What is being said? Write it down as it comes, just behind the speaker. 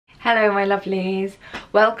Hello my lovelies,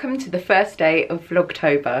 welcome to the first day of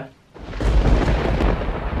Vlogtober.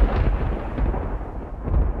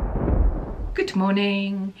 Good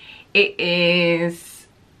morning, it is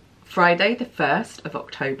Friday the 1st of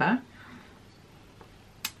October,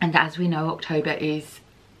 and as we know, October is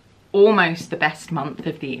almost the best month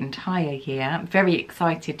of the entire year. I'm very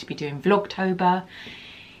excited to be doing Vlogtober.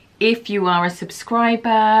 If you are a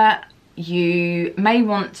subscriber, you may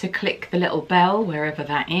want to click the little bell wherever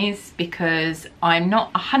that is, because I'm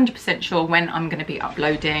not 100% sure when I'm going to be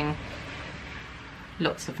uploading.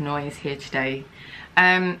 Lots of noise here today.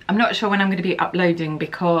 I'm not sure when I'm going to be uploading,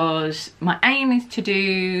 because my aim is to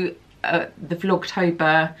do the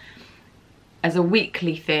Vlogtober as a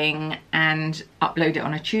weekly thing and upload it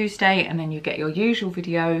on a Tuesday, and then you get your usual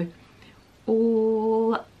video,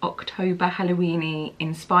 all October Halloween-y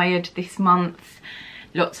inspired this month.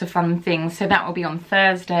 Lots of fun things, so that will be on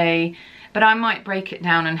Thursday, but I might break it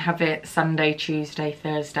down and have it Sunday, Tuesday,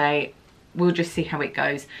 Thursday. We'll just see how it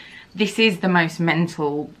goes. This is the most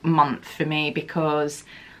mental month for me because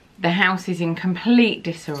the house is in complete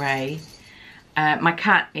disarray. My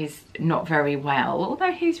cat is not very well,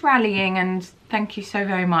 although he's rallying, and thank you so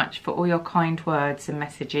very much for all your kind words and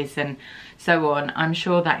messages and so on. I'm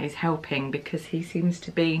sure that is helping because he seems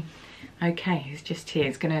to be okay. He's just here.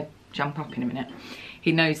 He's gonna jump up in a minute.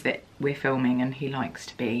 He knows that we're filming and he likes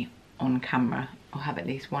to be on camera, or have at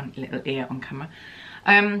least one little ear on camera.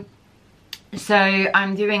 So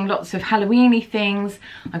I'm doing lots of Halloween-y things.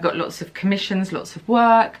 I've got lots of commissions, lots of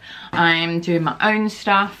work. I'm doing my own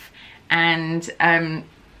stuff and,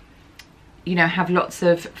 you know, have lots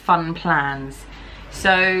of fun plans.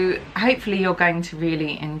 So hopefully you're going to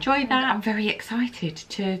really enjoy that. I'm very excited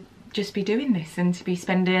to just be doing this and to be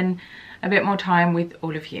spending a bit more time with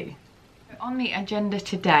all of you. On the agenda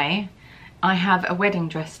today, I have a wedding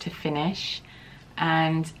dress to finish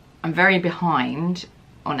and I'm very behind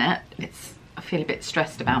on it. I feel a bit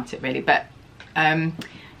stressed about it really, but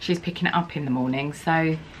she's picking it up in the morning,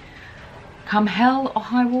 so come hell or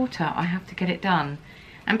high water, I have to get it done.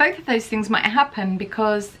 And both of those things might happen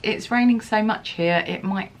because it's raining so much here, it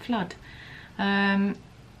might flood. I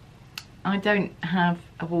don't have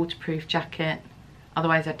a waterproof jacket.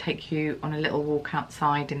 Otherwise I'd take you on a little walk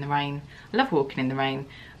outside in the rain. I love walking in the rain,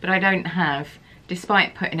 but I don't have,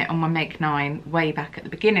 despite putting it on my Make 9 way back at the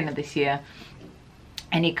beginning of this year,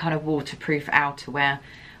 any kind of waterproof outerwear,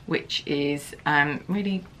 which is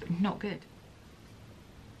really not good.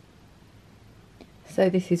 So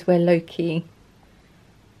this is where Loki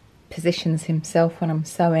positions himself when I'm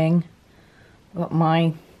sewing. I've got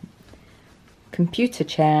my computer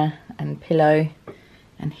chair and pillow,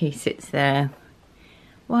 and he sits there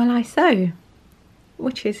while I sew,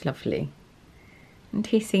 which is lovely. And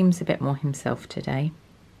he seems a bit more himself today.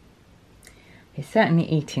 He's certainly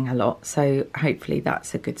eating a lot, so hopefully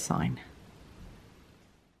that's a good sign.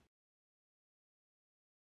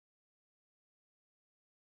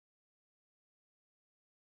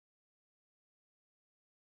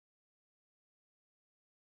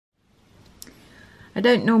 I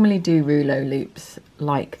don't normally do rouleau loops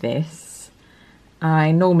like this.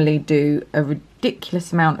 I normally do a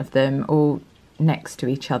ridiculous amount of them all next to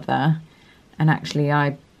each other, and actually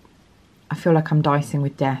I feel like I'm dicing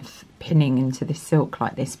with death pinning into this silk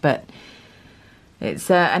like this, but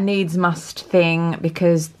it's a needs must thing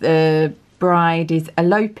because the bride is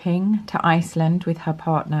eloping to Iceland with her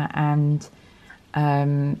partner, and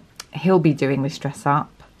he'll be doing this dress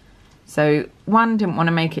up, so one, didn't want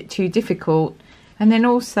to make it too difficult, and then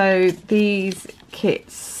also these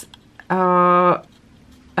kits are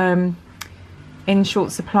in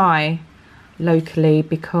short supply locally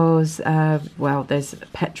because well, there's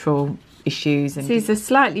petrol issues, and this is a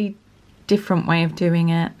slightly different way of doing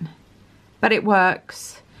it, but it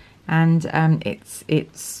works, and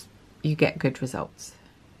you get good results.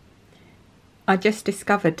 I just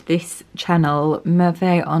discovered this channel,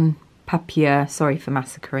 Merveille en Papier, sorry for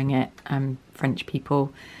massacring it, French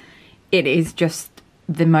people. It is just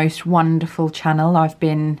the most wonderful channel. I've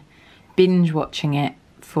been binge watching it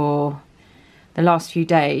for the last few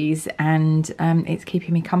days, and it's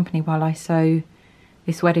keeping me company while I sew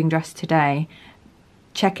this wedding dress today.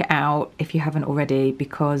 Check it out if you haven't already,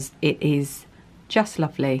 because it is just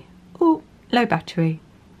lovely. Oh, low battery.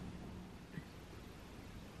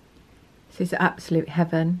 This is absolute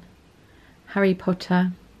heaven. Harry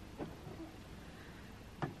Potter,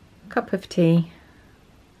 cup of tea,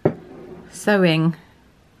 sewing,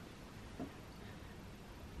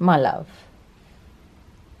 my love.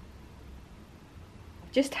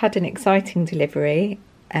 Just had an exciting delivery,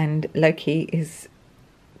 and Loki is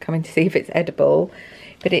coming to see if it's edible,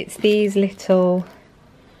 but it's these little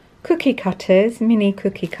cookie cutters, mini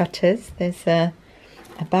cookie cutters. There's a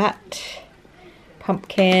bat,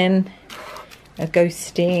 pumpkin, a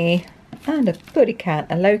ghosty, and a buddy cat,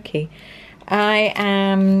 a Loki. I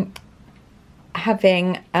am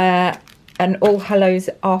having an All Hallows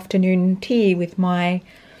afternoon tea with my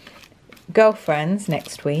girlfriends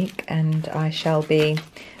next week, and I shall be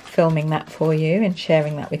filming that for you and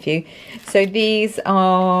sharing that with you. So these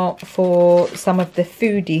are for some of the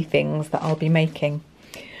foodie things that I'll be making.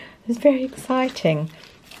 It's very exciting.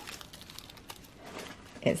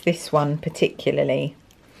 It's this one particularly,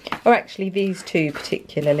 or actually these two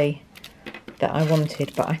particularly, that I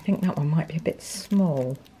wanted, but I think that one might be a bit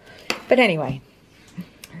small. But anyway,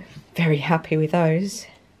 very happy with those.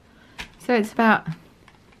 So it's about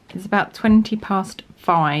 20 past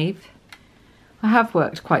 5. I have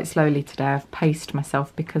worked quite slowly today. I've paced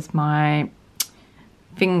myself because my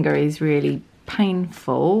finger is really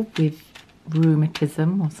painful with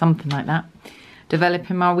rheumatism or something like that.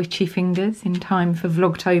 Developing my witchy fingers in time for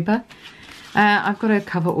Vlogtober. I've got to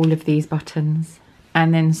cover all of these buttons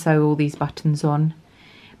and then sew all these buttons on.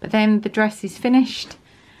 But then the dress is finished,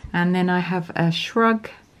 and then I have a shrug,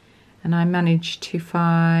 and I managed to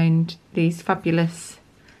find these fabulous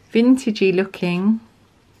vintagey looking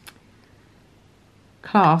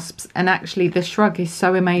clasps, and actually the shrug is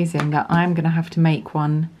so amazing that I'm going to have to make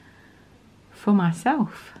one for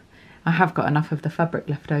myself. I have got enough of the fabric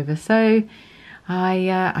left over, so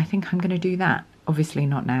I think I'm going to do that. Obviously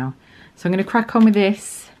not now. So I'm going to crack on with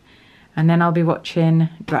this, and then I'll be watching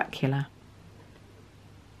Dracula.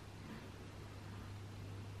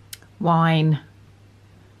 Wine.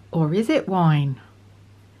 Or is it wine?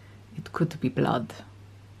 It could be blood.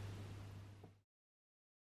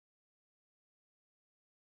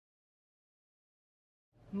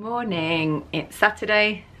 Morning. It's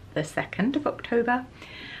Saturday, the 2nd of October.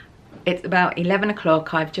 It's about 11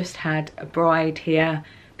 o'clock. I've just had a bride here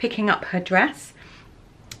picking up her dress,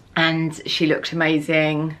 and she looked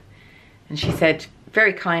amazing, and she said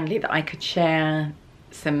very kindly that I could share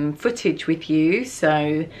some footage with you,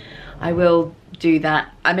 so I will do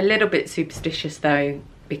that. I'm a little bit superstitious though,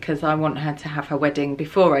 because I want her to have her wedding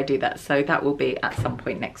before I do that, so that will be at some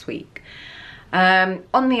point next week.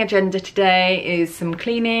 On the agenda today is some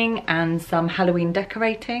cleaning and some Halloween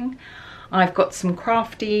decorating. I've got some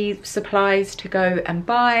crafty supplies to go and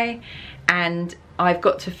buy, and I've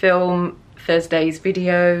got to film Thursday's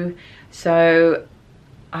video, so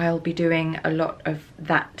I'll be doing a lot of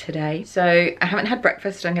that today. So I haven't had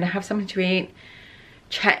breakfast. I'm going to have something to eat,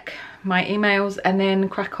 check my emails, and then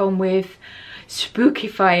crack on with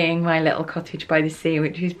spookifying my little cottage by the sea,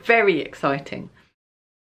 which is very exciting.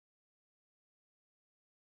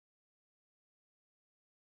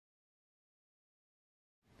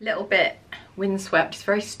 Little bit windswept. It's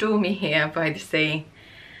very stormy here by the sea,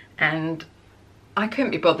 and I couldn't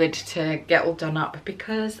be bothered to get all done up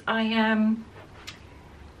because I am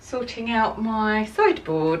sorting out my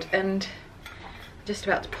sideboard and just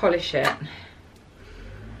about to polish it.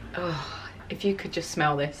 Oh, if you could just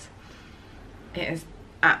smell this. It is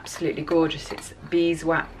absolutely gorgeous. It's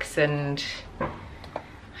beeswax and I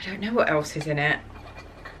don't know what else is in it.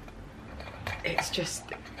 It's just,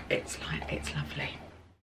 it's lovely.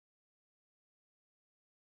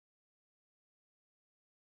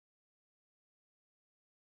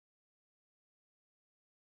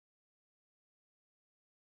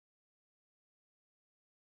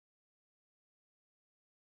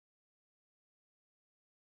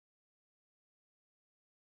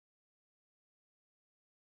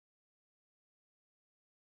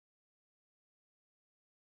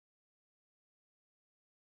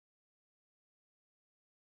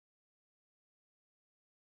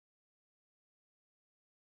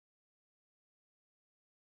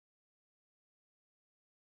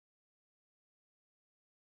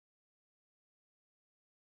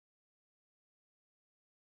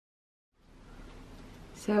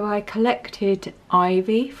 So I collected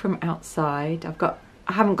ivy from outside.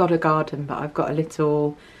 I haven't got a garden, but I've got a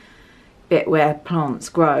little bit where plants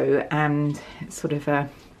grow, and it's sort of a,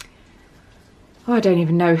 oh, I don't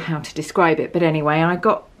even know how to describe it, but anyway, I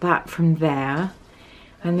got that from there.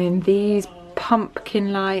 And then these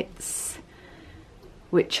pumpkin lights,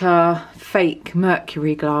 which are fake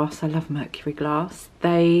mercury glass. I love mercury glass.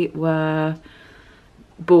 They were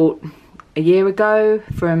bought a year ago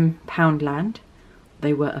from Poundland.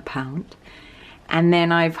 They were £1. And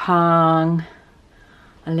then I've hung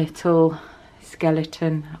a little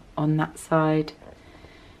skeleton on that side,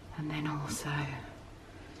 and then also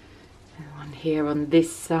one here on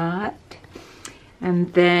this side,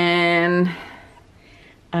 and then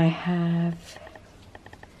I have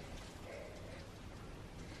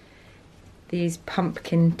these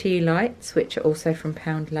pumpkin tea lights, which are also from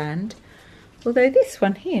Poundland. Although this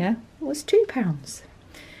one here was £2.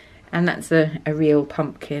 And that's a real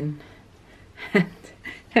pumpkin and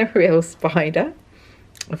a real spider,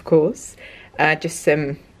 of course. Just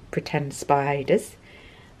some pretend spiders.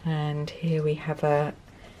 And here we have a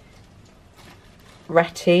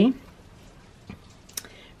ratty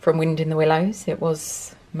from Wind in the Willows. It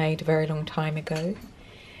was made a very long time ago.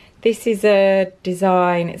 This is a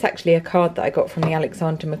design, it's actually a card that I got from the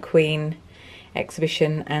Alexander McQueen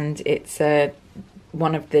exhibition, and it's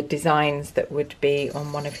one of the designs that would be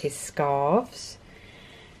on one of his scarves.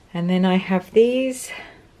 And then I have these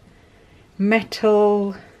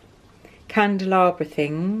metal candelabra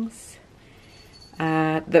things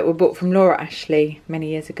that were bought from Laura Ashley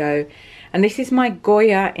many years ago. And this is my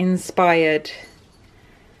Goya inspired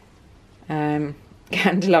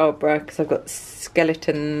candelabra, because I've got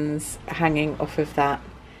skeletons hanging off of that.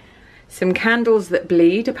 Some candles that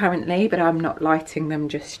bleed apparently, but I'm not lighting them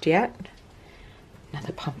just yet.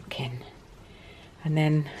 Another pumpkin. And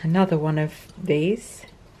then another one of these.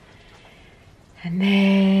 And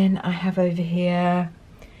then I have over here,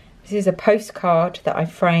 this is a postcard that I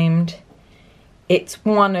framed. It's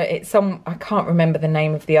some, I can't remember the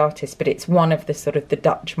name of the artist, but it's one of the sort of the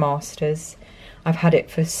Dutch masters. I've had it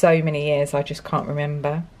for so many years, I just can't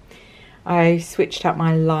remember. I switched out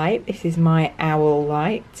my light. This is my owl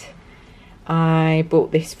light. I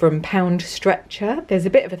bought this from Pound Stretcher. There's a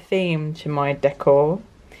bit of a theme to my decor.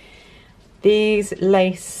 These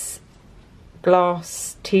lace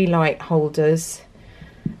glass tea light holders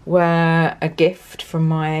were a gift from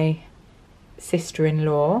my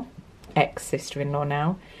sister-in-law, ex-sister-in-law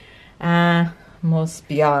now. More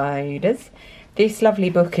spiders. This lovely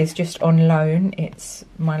book is just on loan. It's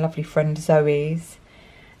my lovely friend Zoe's,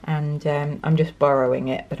 and I'm just borrowing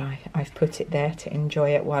it, but I've put it there to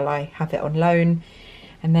enjoy it while I have it on loan.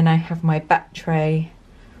 And then I have my bat tray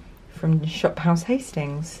from Shop House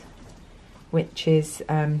Hastings, which is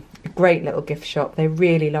a great little gift shop. They're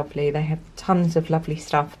really lovely. They have tons of lovely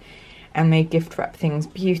stuff, and they gift wrap things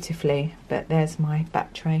beautifully. But there's my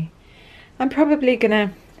bat tray. I'm probably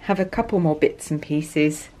gonna have a couple more bits and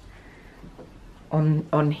pieces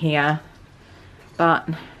on here, but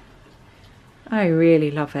I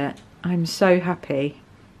really love it. I'm so happy.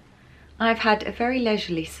 I've had a very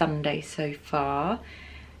leisurely Sunday so far.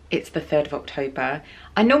 It's the 3rd of October.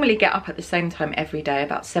 I normally get up at the same time every day,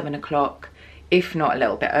 about 7 o'clock, if not a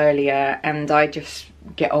little bit earlier, and I just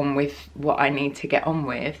get on with what I need to get on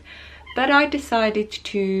with. But I decided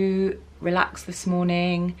to relax this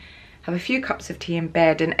morning, have a few cups of tea in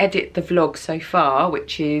bed, and edit the vlog so far,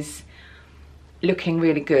 which is looking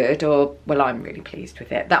really good, or well, I'm really pleased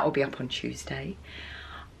with it. That will be up on Tuesday.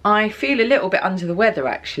 I feel a little bit under the weather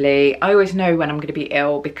actually. I always know when I'm going to be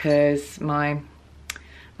ill because my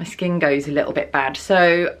skin goes a little bit bad.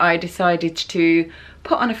 So I decided to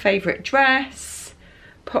put on a favourite dress,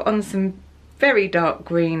 put on some very dark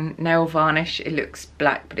green nail varnish. It looks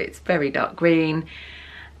black, but it's very dark green.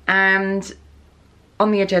 And on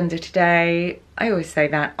the agenda today, I always say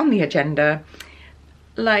that, on the agenda,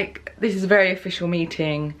 like, this is a very official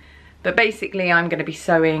meeting, but basically I'm going to be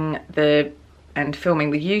sewing and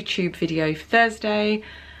filming the YouTube video for Thursday.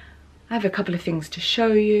 I have a couple of things to show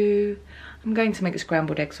you. I'm going to make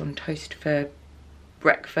scrambled eggs on toast for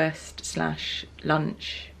breakfast /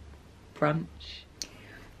 lunch, brunch.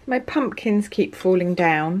 My pumpkins keep falling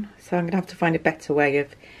down, so I'm going to have to find a better way of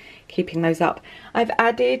keeping those up. I've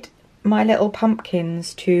added my little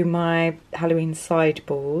pumpkins to my Halloween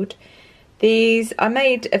sideboard. These, I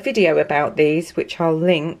made a video about these, which I'll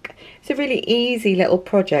link. It's a really easy little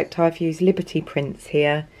project. I've used Liberty prints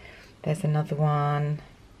here. There's another one.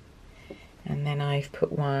 And then I've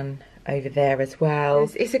put one over there as well.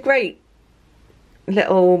 It's a great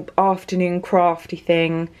little afternoon crafty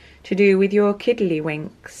thing to do with your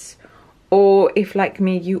kiddlywinks. Or if, like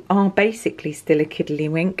me, you are basically still a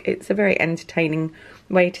kiddlywink, it's a very entertaining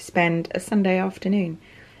way to spend a Sunday afternoon.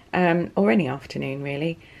 Or any afternoon,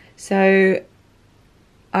 really. So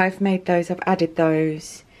I've made those, I've added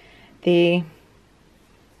those. The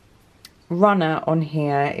runner on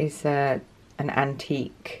here is an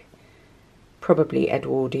antique, probably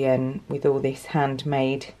Edwardian, with all this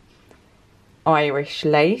handmade Irish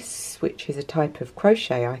lace, which is a type of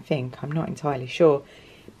crochet, I think. I'm not entirely sure.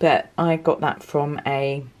 But I got that from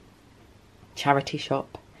a charity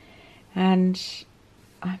shop. And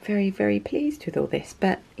I'm very, very pleased with all this.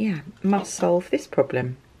 But yeah, must solve this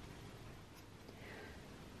problem.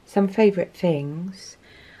 Some favourite things.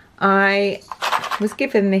 I was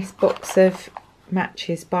given this box of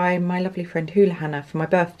matches by my lovely friend Hula Hannah for my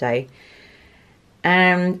birthday.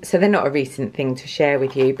 So they're not a recent thing to share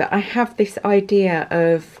with you, but I have this idea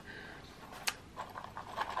of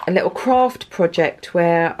a little craft project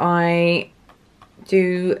where I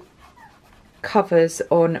do covers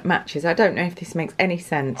on matches. I don't know if this makes any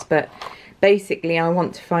sense, but basically I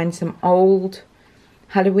want to find some old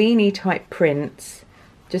Halloween-y type prints,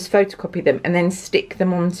 just photocopy them and then stick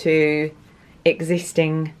them onto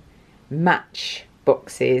existing match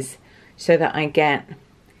boxes so that I get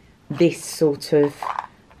this sort of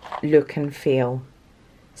look and feel.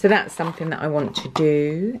 So that's something that I want to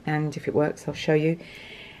do, and if it works I'll show you.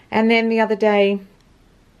 And then the other day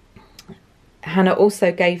Hannah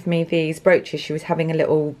also gave me these brooches. She was having a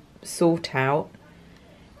little sort out,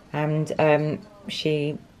 and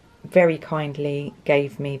she very kindly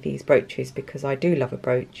gave me these brooches because I do love a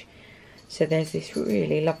brooch. So there's this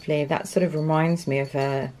really lovely, that sort of reminds me of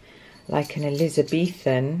a like an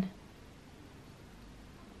Elizabethan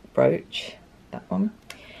brooch, that one.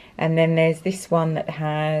 And then there's this one that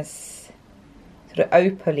has sort of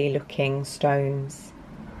opally looking stones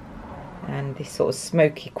and this sort of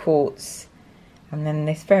smoky quartz. And then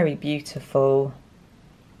this very beautiful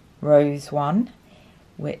rose one,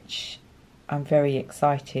 which I'm very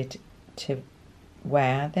excited to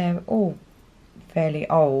wear. They're all fairly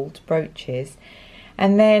old brooches.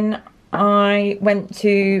 And then I went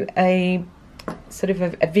to a sort of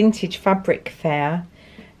a vintage fabric fair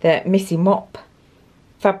that Missy Mop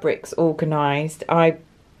Fabrics organised. I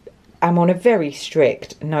am on a very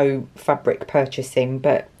strict no fabric purchasing,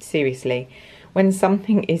 but seriously, when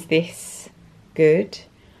something is this good,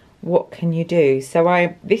 what can you do?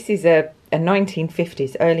 So this is a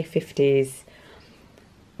 1950s, early 50s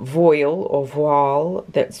voile or voile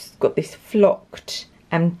that's got this flocked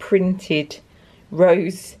and printed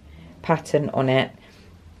rose pattern on it.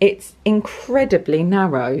 It's incredibly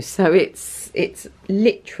narrow, so it's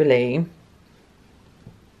literally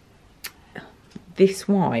this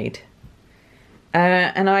wide.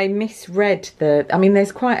 And I misread I mean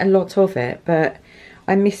there's quite a lot of it, but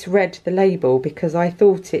I misread the label because I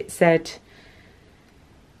thought it said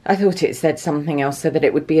something else, so that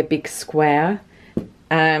it would be a big square.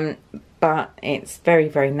 But it's very,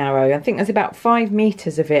 very narrow. I think there's about 5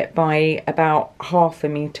 meters of it by about ½ a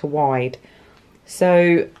meter wide.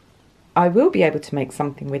 So I will be able to make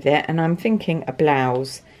something with it, and I'm thinking a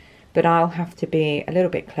blouse, but I'll have to be a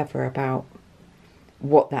little bit clever about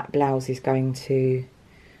what that blouse is going to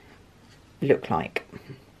look like.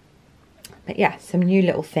 But yeah, some new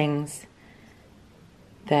little things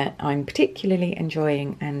that I'm particularly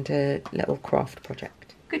enjoying, and a little craft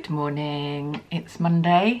project. Good morning, it's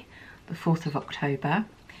Monday the 4th of October,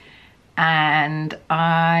 and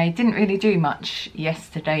I didn't really do much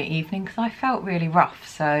yesterday evening because I felt really rough,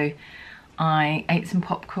 so I ate some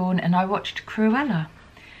popcorn and I watched Cruella,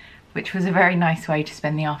 which was a very nice way to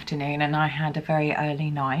spend the afternoon, and I had a very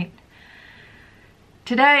early night.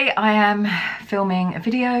 Today I am filming a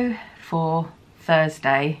video for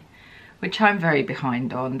Thursday, which I'm very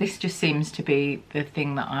behind on. This just seems to be the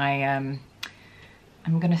thing that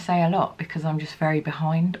I'm going to say a lot because I'm just very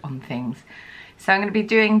behind on things. So I'm going to be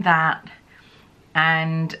doing that,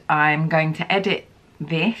 and I'm going to edit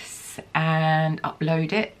this and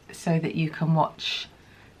upload it so that you can watch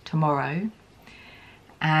tomorrow.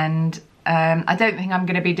 And I don't think I'm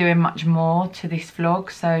going to be doing much more to this vlog,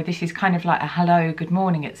 so this is kind of like a hello, good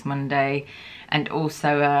morning, it's Monday, and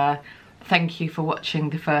also a thank you for watching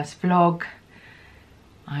the first vlog.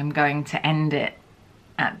 I'm going to end it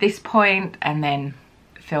at this point and then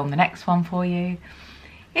film the next one for you.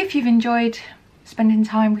 If you've enjoyed spending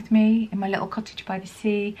time with me in my little cottage by the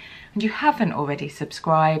sea and you haven't already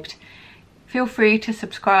subscribed, feel free to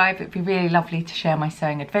subscribe. It'd be really lovely to share my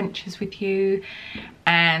sewing adventures with you.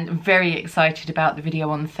 And I'm very excited about the video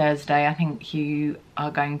on Thursday. I think you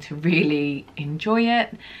are going to really enjoy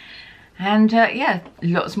it. And yeah,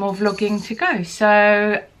 lots more vlogging to go.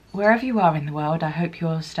 So wherever you are in the world, I hope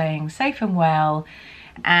you're staying safe and well.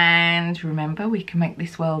 And remember, we can make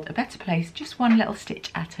this world a better place just one little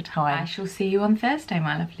stitch at a time. I shall see you on Thursday,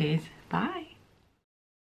 my lovelies. Bye.